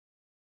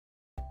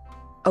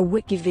a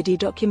WikiVidi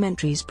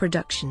documentaries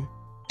production.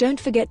 Don't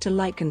forget to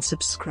like and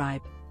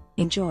subscribe.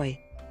 Enjoy.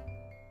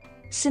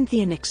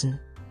 Cynthia Nixon.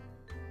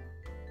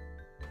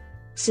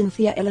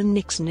 Cynthia Ellen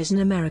Nixon is an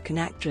American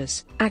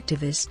actress,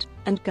 activist,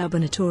 and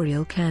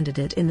gubernatorial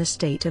candidate in the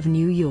state of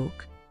New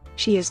York.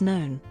 She is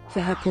known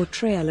for her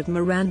portrayal of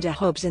Miranda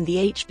Hobbes in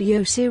the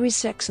HBO series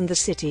Sex and the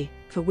City,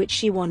 for which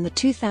she won the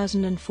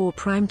 2004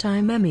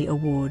 Primetime Emmy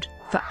Award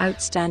for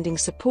Outstanding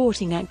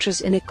Supporting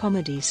Actress in a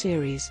Comedy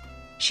Series.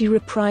 She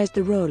reprised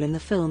the role in the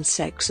films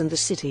Sex and the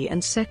City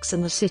and Sex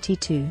and the City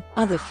 2.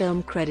 Other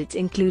film credits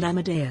include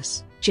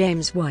Amadeus,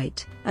 James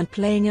White, and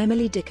playing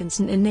Emily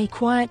Dickinson in A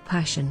Quiet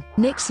Passion.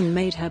 Nixon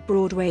made her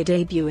Broadway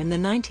debut in the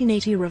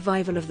 1980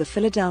 revival of the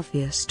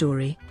Philadelphia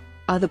Story.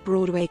 Other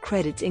Broadway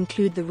credits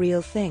include The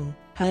Real Thing,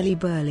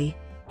 Hurlyburly,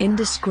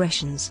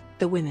 Indiscretions,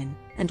 The Women,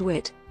 and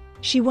Wit.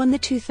 She won the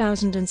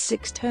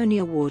 2006 Tony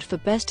Award for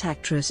Best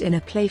Actress in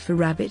a Play for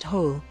Rabbit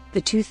Hole,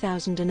 the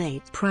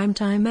 2008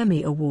 Primetime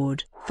Emmy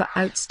Award for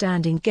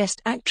Outstanding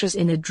Guest Actress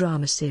in a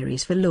Drama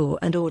Series for Law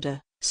 &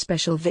 Order,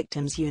 Special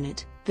Victims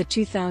Unit, the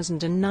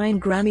 2009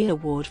 Grammy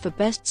Award for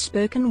Best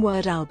Spoken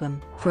Word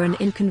Album for An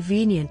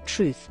Inconvenient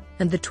Truth,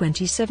 and the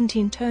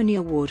 2017 Tony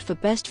Award for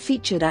Best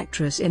Featured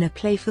Actress in a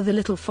Play for the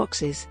Little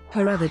Foxes.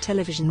 Her other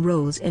television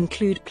roles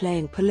include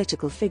playing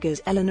political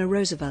figures Eleanor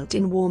Roosevelt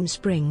in Warm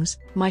Springs,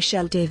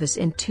 Michelle Davis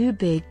in Too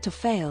Big to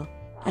Fail,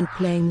 and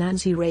playing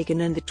Nancy Reagan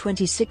in the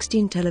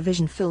 2016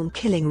 television film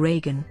Killing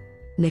Reagan.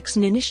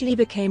 Nixon initially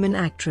became an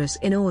actress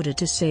in order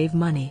to save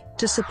money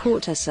to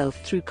support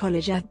herself through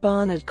college at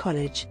Barnard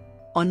College.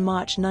 On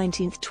March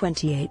 19,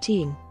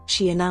 2018,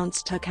 she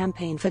announced her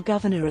campaign for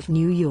governor of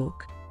New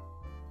York.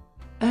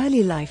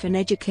 Early life and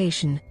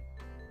education.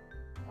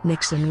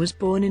 Nixon was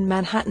born in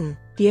Manhattan,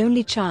 the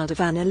only child of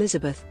Anne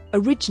Elizabeth,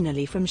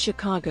 originally from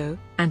Chicago,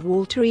 and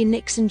Walter E.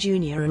 Nixon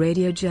Jr., a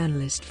radio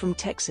journalist from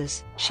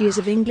Texas. She is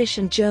of English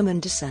and German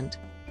descent.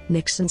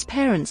 Nixon's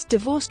parents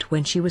divorced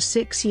when she was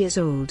 6 years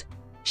old.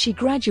 She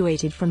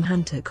graduated from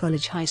Hunter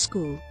College High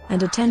School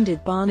and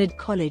attended Barnard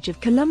College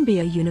of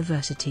Columbia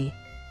University.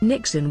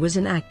 Nixon was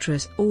an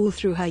actress all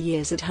through her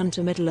years at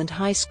Hunter Middle and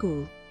High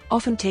School,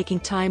 often taking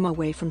time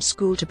away from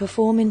school to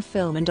perform in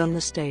film and on the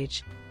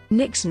stage.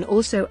 Nixon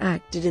also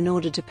acted in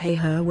order to pay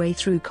her way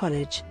through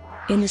college.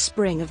 In the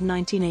spring of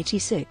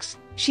 1986,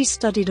 she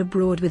studied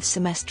abroad with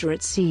semester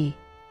at sea.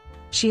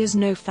 She has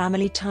no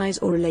family ties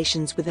or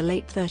relations with the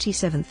late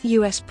 37th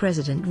U.S.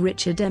 President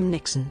Richard M.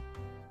 Nixon.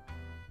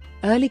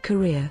 Early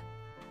career.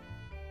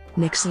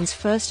 Nixon's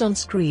first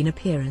on-screen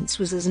appearance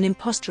was as an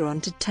imposter on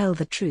To Tell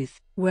the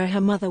Truth, where her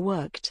mother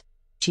worked.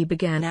 She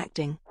began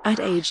acting at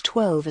age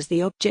 12 as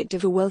the object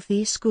of a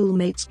wealthy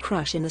schoolmate's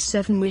crush in The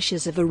 7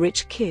 Wishes of a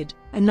Rich Kid,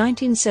 a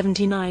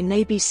 1979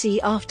 ABC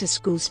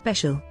after-school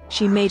special.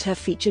 She made her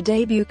feature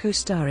debut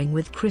co-starring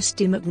with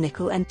Christy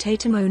McNichol and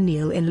Tatum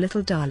O'Neal in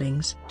Little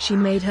Darlings. She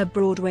made her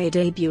Broadway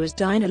debut as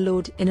Dinah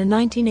Lord in a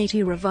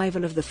 1980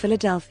 revival of the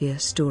Philadelphia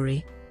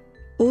Story.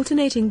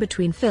 Alternating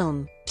between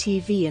film,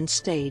 TV and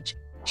stage,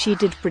 she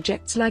did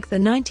projects like the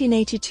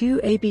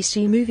 1982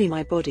 ABC movie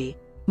My Body,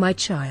 My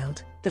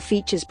Child, the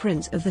features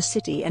Prince of the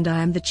City and I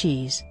Am the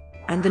Cheese,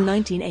 and the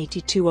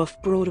 1982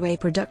 off-Broadway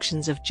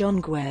productions of John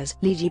Guare's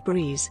Lady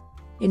Breeze.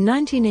 In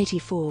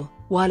 1984,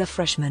 while a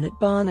freshman at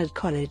Barnard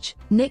College,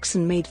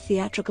 Nixon made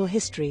theatrical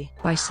history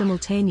by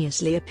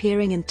simultaneously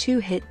appearing in 2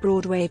 hit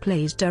Broadway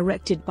plays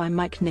directed by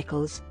Mike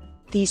Nichols.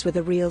 These were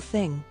The Real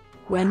Thing,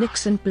 where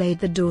Nixon played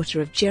the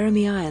daughter of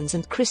Jeremy Irons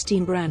and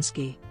Christine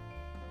Baranski,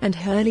 and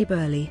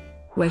Hurlyburly,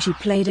 where she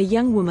played a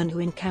young woman who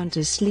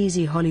encounters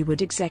sleazy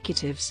Hollywood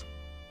executives.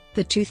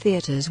 The 2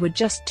 theaters were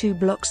just 2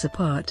 blocks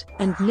apart,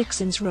 and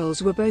Nixon's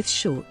roles were both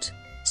short,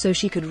 so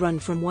she could run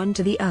from one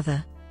to the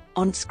other.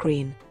 On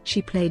screen,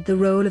 she played the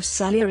role of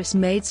Sally's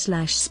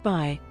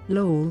maid/spy,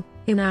 Lowell,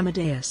 in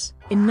Amadeus.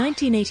 In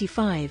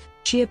 1985,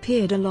 she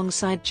appeared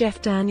alongside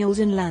Jeff Daniels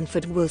in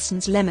Lanford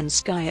Wilson's Lemon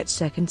Sky at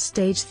Second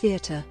Stage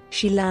Theatre.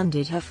 She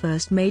landed her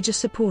first major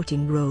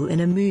supporting role in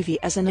a movie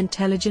as an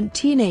intelligent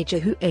teenager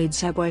who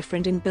aids her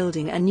boyfriend in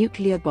building a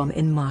nuclear bomb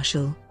in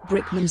Marshall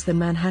Brickman's The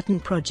Manhattan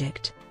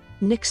Project.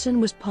 Nixon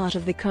was part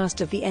of the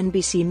cast of the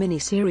NBC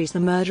miniseries The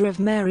Murder of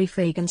Mary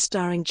Fagan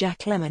starring Jack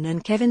Lemmon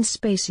and Kevin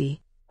Spacey,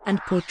 and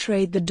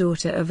portrayed the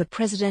daughter of a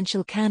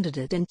presidential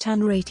candidate in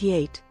Tanner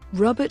 88,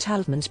 Robert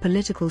Altman's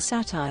political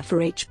satire for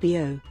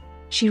HBO.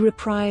 She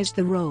reprised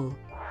the role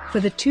for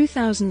the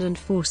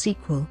 2004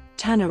 sequel,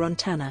 Tanner on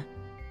Tanner.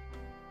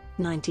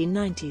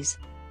 1990s.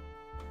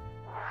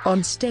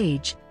 On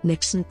stage,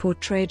 Nixon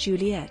portrayed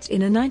Juliet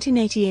in a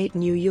 1988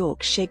 New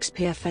York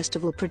Shakespeare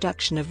Festival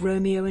production of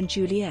Romeo and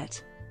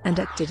Juliet, and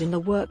acted in the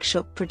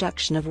workshop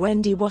production of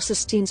Wendy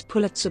Wasserstein's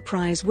Pulitzer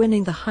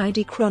Prize-winning The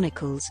Heidi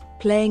Chronicles,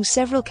 playing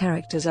several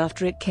characters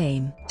after it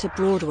came to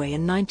Broadway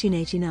in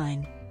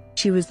 1989.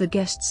 She was the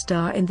guest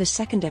star in the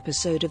second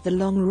episode of the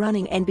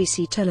long-running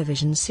NBC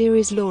television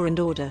series Law &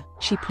 Order.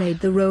 She played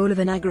the role of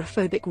an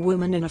agoraphobic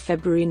woman in a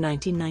February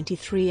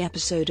 1993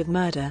 episode of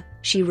Murder,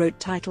 She Wrote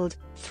titled,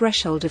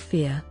 Threshold of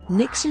Fear.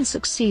 Nixon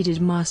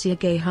succeeded Marcia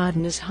Gay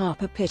Harden as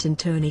Harper Pitt in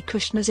Tony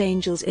Kushner's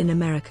Angels in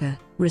America,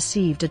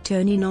 received a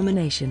Tony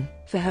nomination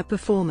for her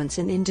performance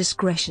in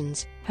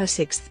Indiscretions, her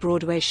sixth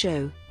Broadway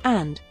show,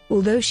 and,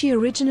 although she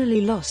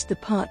originally lost the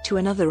part to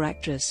another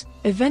actress,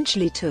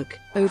 eventually took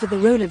over the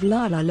role of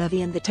Lala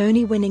Levy in the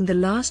Tony-winning The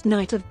Last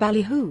Night of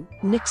Ballyhoo.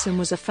 Nixon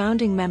was a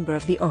founding member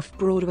of the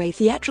off-Broadway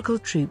theatrical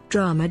troupe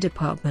drama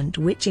department,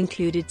 which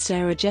included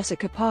Sarah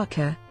Jessica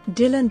Parker,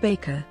 Dylan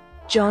Baker,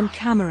 John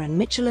Cameron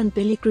Mitchell and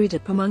Billy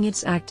Crudup among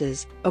its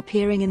actors,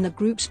 appearing in the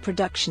group's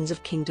productions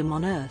of Kingdom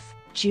on Earth,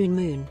 June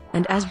Moon,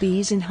 and As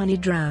Bees in Honey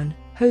Drown,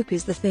 Hope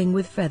is the Thing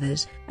with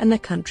Feathers, and The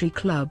Country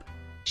Club.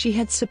 She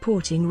had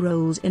supporting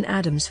roles in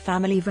Addams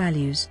Family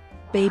Values,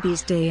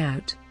 Baby's Day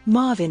Out,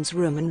 Marvin's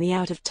Room and The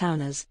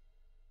Out-of-Towners.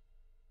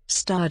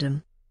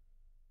 Stardom.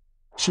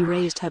 She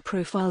raised her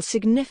profile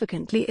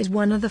significantly as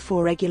one of the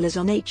four regulars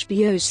on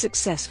HBO's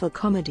successful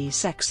comedy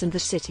Sex and the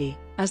City,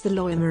 as the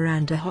lawyer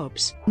Miranda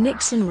Hobbes.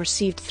 Nixon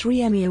received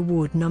 3 Emmy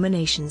Award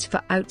nominations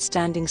for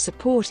Outstanding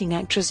Supporting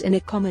Actress in a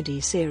Comedy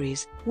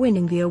Series,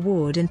 winning the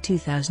award in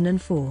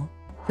 2004.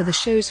 For the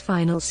show's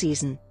final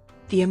season,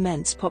 the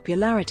immense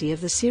popularity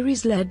of the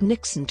series led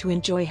Nixon to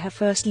enjoy her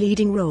first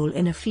leading role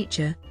in a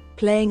feature,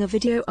 playing a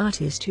video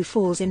artist who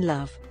falls in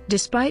love,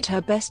 despite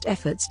her best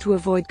efforts to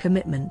avoid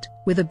commitment,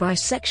 with a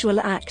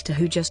bisexual actor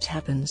who just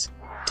happens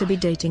to be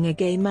dating a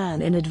gay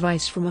man in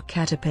Advice from a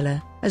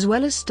Caterpillar, as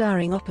well as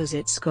starring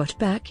opposite Scott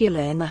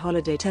Bakula in the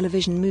holiday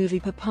television movie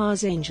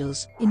Papa's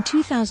Angels. In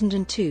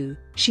 2002,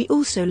 she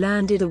also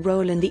landed a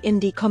role in the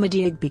indie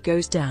comedy Igby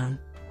Goes Down,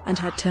 and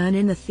her turn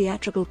in the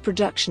theatrical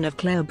production of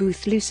Claire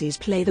Booth Lucy's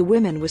play The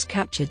Women was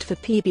captured for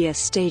PBS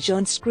Stage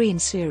on-screen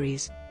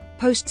series.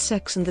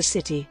 Post-Sex and the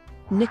City,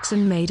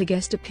 Nixon made a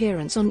guest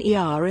appearance on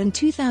ER in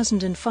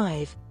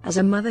 2005, as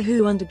a mother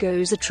who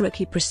undergoes a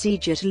tricky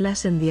procedure to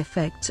lessen the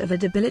effects of a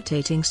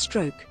debilitating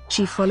stroke.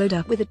 She followed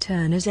up with a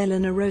turn as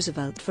Eleanor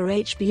Roosevelt for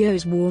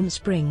HBO's Warm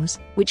Springs,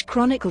 which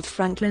chronicled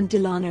Franklin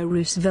Delano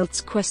Roosevelt's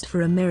quest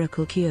for a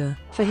miracle cure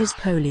for his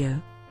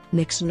polio.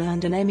 Nixon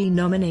earned an Emmy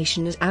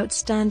nomination as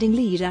Outstanding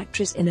Lead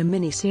Actress in a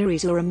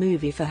Miniseries or a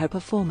Movie for her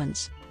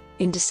performance.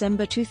 In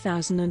December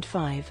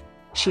 2005,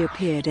 she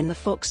appeared in the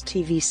Fox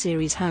TV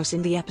series House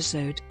in the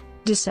episode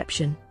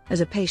Deception,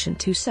 as a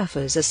patient who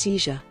suffers a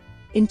seizure.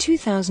 In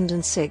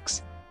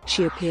 2006,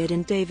 she appeared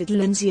in David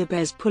Lindsay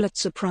Aber's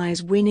Pulitzer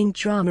Prize-winning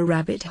drama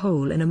Rabbit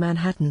Hole in a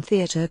Manhattan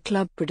Theatre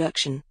Club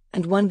production,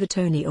 and won the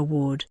Tony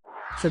Award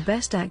for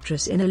Best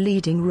Actress in a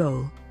Leading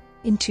Role.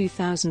 In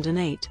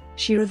 2008,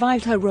 she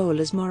revived her role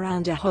as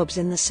Miranda Hobbes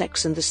in the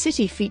Sex and the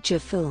City feature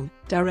film,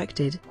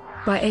 directed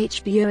by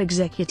HBO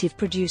executive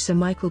producer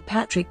Michael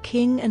Patrick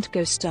King and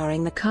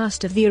co-starring the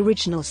cast of the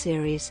original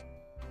series.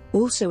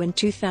 Also in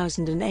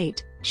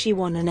 2008, she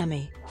won an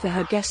Emmy for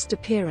her guest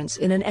appearance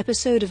in an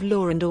episode of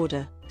Law &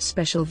 Order,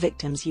 Special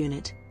Victims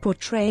Unit,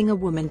 portraying a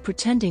woman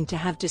pretending to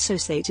have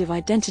dissociative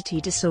identity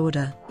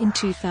disorder. In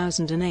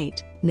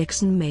 2008,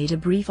 Nixon made a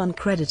brief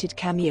uncredited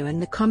cameo in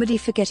the comedy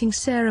Forgetting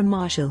Sarah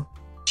Marshall.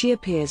 She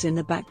appears in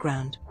the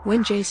background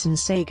when Jason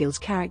Segel's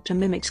character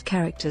mimics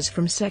characters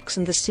from Sex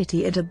and the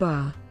City at a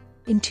bar.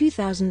 In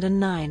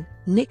 2009,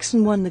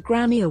 Nixon won the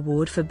Grammy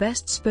Award for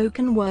Best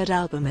Spoken Word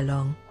Album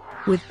along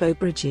with Beau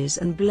Bridges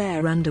and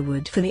Blair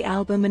Underwood for the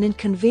album An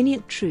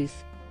Inconvenient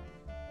Truth.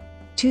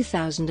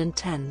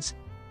 2010s.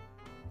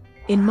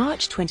 In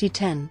March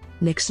 2010,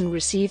 Nixon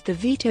received the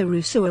Vito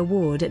Russo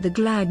Award at the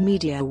GLAAD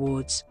Media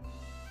Awards.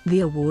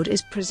 The award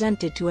is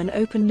presented to an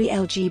openly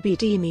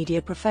LGBT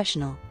media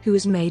professional who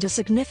has made a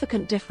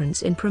significant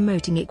difference in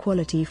promoting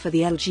equality for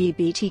the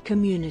LGBT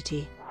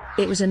community.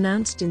 It was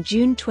announced in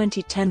June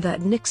 2010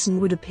 that Nixon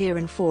would appear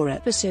in 4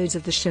 episodes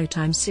of the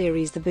Showtime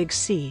series The Big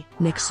C.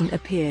 Nixon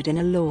appeared in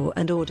a Law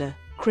 & Order,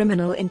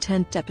 Criminal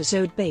Intent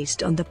episode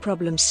based on the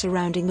problems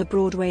surrounding the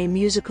Broadway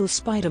musical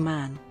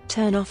Spider-Man,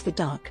 Turn Off the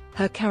Dark.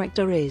 Her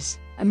character is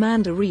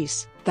Amanda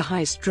Reese, the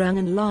high-strung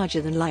and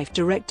larger-than-life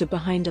director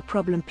behind a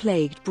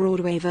problem-plagued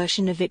Broadway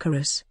version of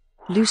Icarus,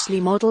 loosely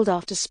modeled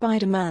after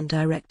Spider-Man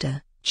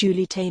director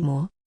Julie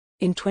Taymor.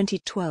 In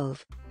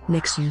 2012,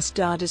 Nixon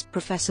starred as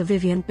Professor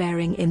Vivian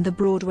Baring in the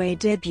Broadway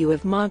debut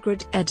of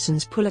Margaret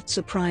Edson's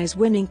Pulitzer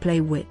Prize-winning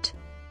play Wit.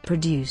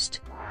 Produced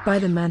by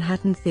the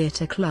Manhattan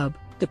Theatre Club,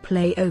 the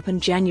play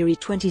opened January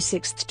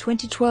 26,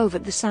 2012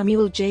 at the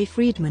Samuel J.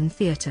 Friedman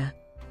Theatre.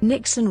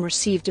 Nixon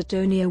received a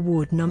Tony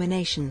Award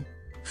nomination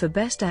for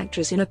Best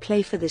Actress in a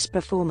Play for this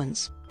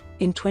performance.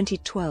 In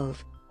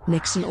 2012,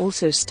 Nixon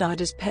also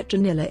starred as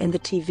Petronilla in the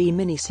TV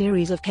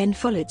miniseries of Ken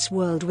Follett's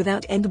World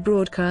Without End,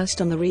 broadcast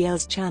on the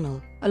Riel's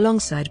channel,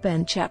 alongside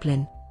Ben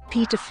Chaplin,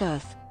 Peter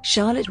Firth,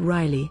 Charlotte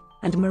Riley,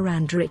 and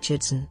Miranda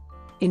Richardson.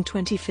 In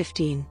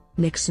 2015,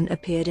 Nixon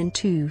appeared in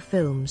 2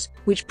 films,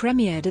 which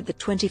premiered at the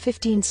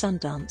 2015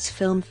 Sundance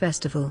Film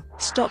Festival,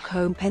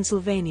 Stockholm,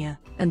 Pennsylvania,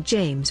 and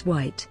James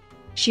White.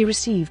 She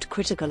received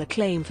critical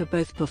acclaim for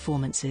both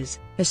performances,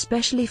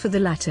 especially for the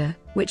latter,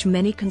 which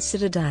many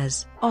considered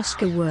as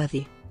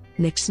Oscar-worthy.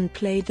 Nixon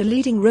played the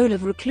leading role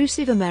of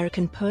reclusive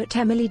American poet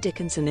Emily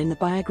Dickinson in the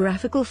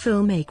biographical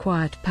film A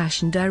Quiet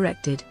Passion,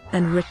 directed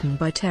and written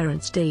by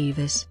Terence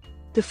Davis.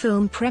 The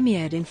film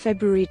premiered in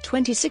February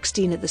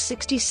 2016 at the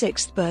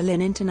 66th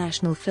Berlin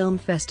International Film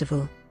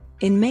Festival.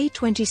 In May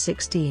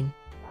 2016,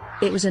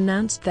 it was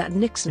announced that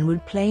Nixon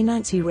would play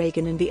Nancy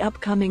Reagan in the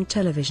upcoming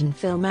television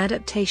film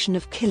adaptation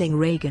of Killing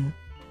Reagan.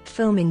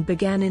 Filming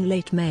began in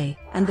late May,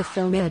 and the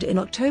film aired in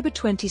October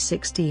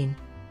 2016.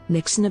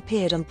 Nixon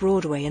appeared on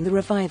Broadway in the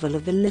revival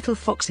of The Little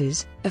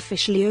Foxes,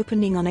 officially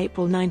opening on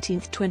April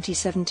 19,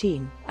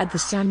 2017, at the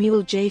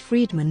Samuel J.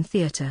 Friedman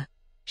Theatre.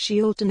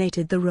 She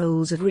alternated the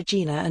roles of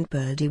Regina and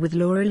Birdie with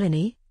Laura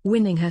Linney,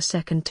 winning her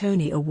second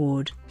Tony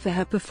Award for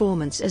her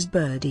performance as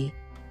Birdie.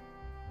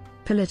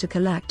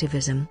 Political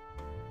activism.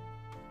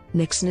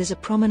 Nixon is a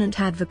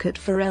prominent advocate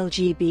for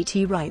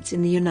LGBT rights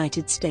in the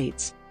United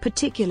States,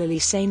 particularly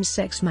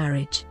same-sex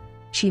marriage.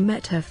 She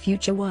met her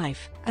future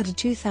wife at a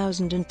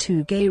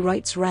 2002 gay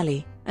rights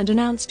rally, and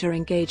announced her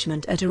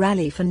engagement at a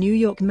rally for New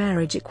York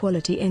marriage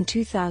equality in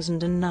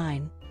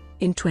 2009.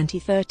 In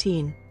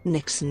 2013,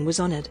 Nixon was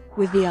honored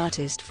with the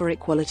Artist for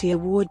Equality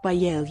Award by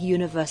Yale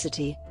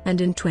University,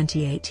 and in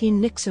 2018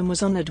 Nixon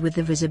was honored with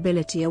the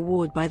Visibility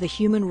Award by the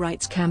Human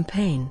Rights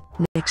Campaign.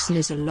 Nixon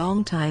is a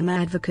longtime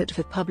advocate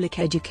for public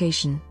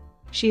education.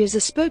 She is a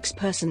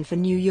spokesperson for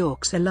New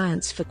York's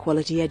Alliance for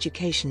Quality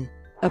Education,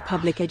 a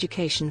public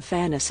education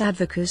fairness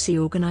advocacy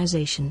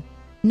organization.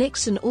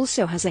 Nixon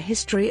also has a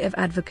history of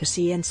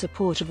advocacy and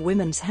support of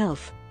women's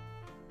health.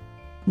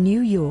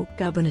 New York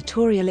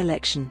gubernatorial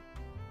election.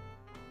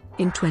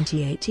 In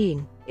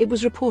 2018, it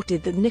was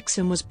reported that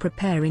Nixon was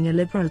preparing a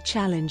liberal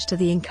challenge to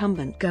the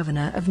incumbent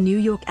governor of New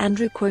York,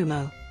 Andrew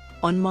Cuomo.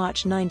 On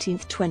March 19,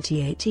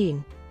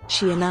 2018,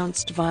 she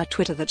announced via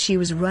Twitter that she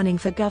was running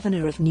for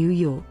governor of New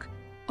York.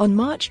 On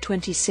March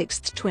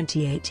 26,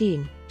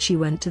 2018, she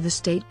went to the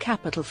state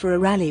capitol for a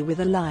rally with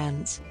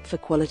Alliance for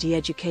Quality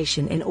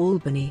Education in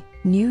Albany,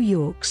 New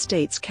York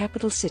State's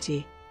capital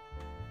city.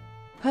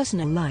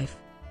 Personal life.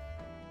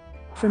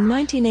 From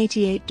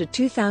 1988 to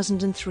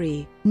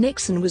 2003,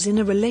 Nixon was in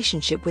a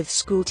relationship with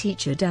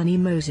schoolteacher Danny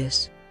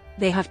Moses.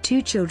 They have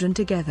 2 children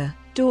together,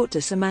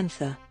 daughter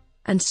Samantha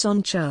and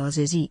son Charles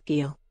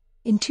Ezekiel.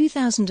 In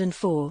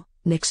 2004,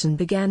 Nixon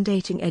began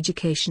dating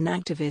education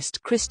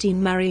activist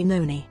Christine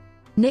Marinoni.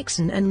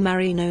 Nixon and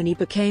Marinoni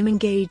became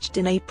engaged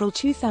in April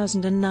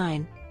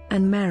 2009,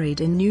 and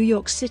married in New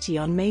York City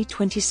on May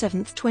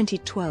 27,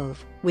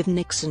 2012, with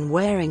Nixon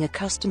wearing a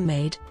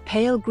custom-made,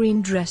 pale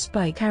green dress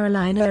by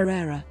Carolina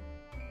Herrera.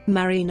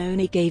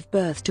 Marinoni gave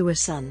birth to a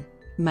son,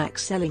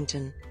 Max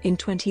Ellington, in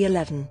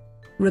 2011.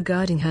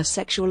 Regarding her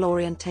sexual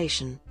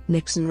orientation,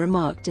 Nixon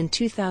remarked in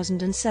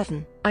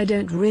 2007, "I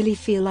don't really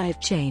feel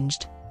I've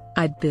changed.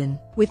 I'd been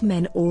with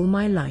men all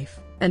my life,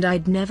 and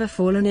I'd never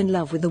fallen in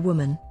love with a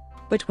woman.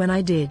 But when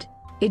I did,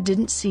 it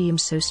didn't seem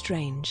so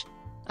strange.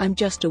 I'm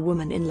just a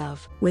woman in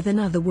love with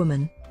another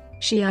woman."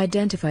 She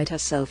identified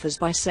herself as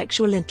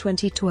bisexual in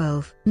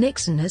 2012.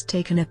 Nixon has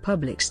taken a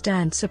public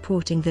stand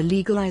supporting the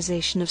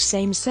legalization of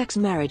same-sex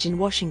marriage in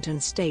Washington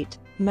state,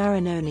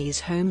 Marinoni's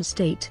home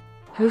state,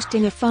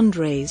 hosting a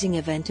fundraising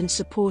event in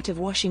support of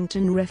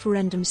Washington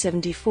Referendum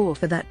 74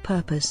 for that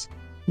purpose.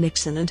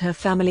 Nixon and her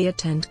family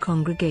attend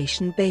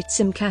Congregation Beit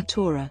Simchat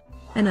Torah,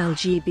 an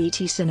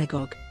LGBT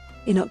synagogue.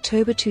 In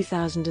October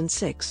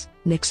 2006,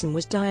 Nixon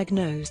was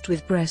diagnosed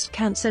with breast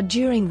cancer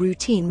during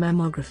routine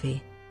mammography.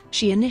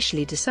 She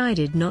initially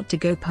decided not to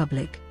go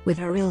public with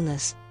her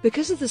illness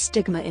because of the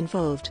stigma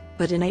involved,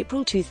 but in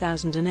April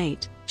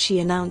 2008, she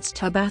announced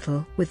her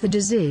battle with the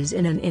disease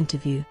in an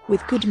interview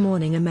with Good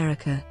Morning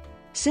America.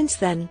 Since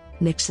then,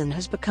 Nixon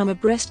has become a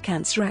breast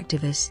cancer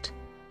activist.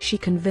 She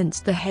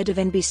convinced the head of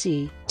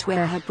NBC to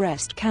air her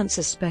breast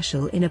cancer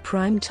special in a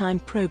primetime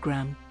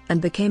program,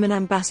 and became an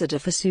ambassador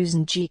for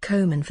Susan G.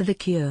 Komen for the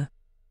Cure.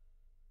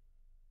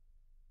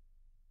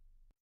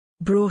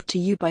 Brought to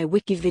you by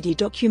WikiVidi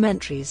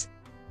Documentaries.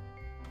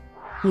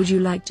 Would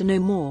you like to know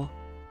more?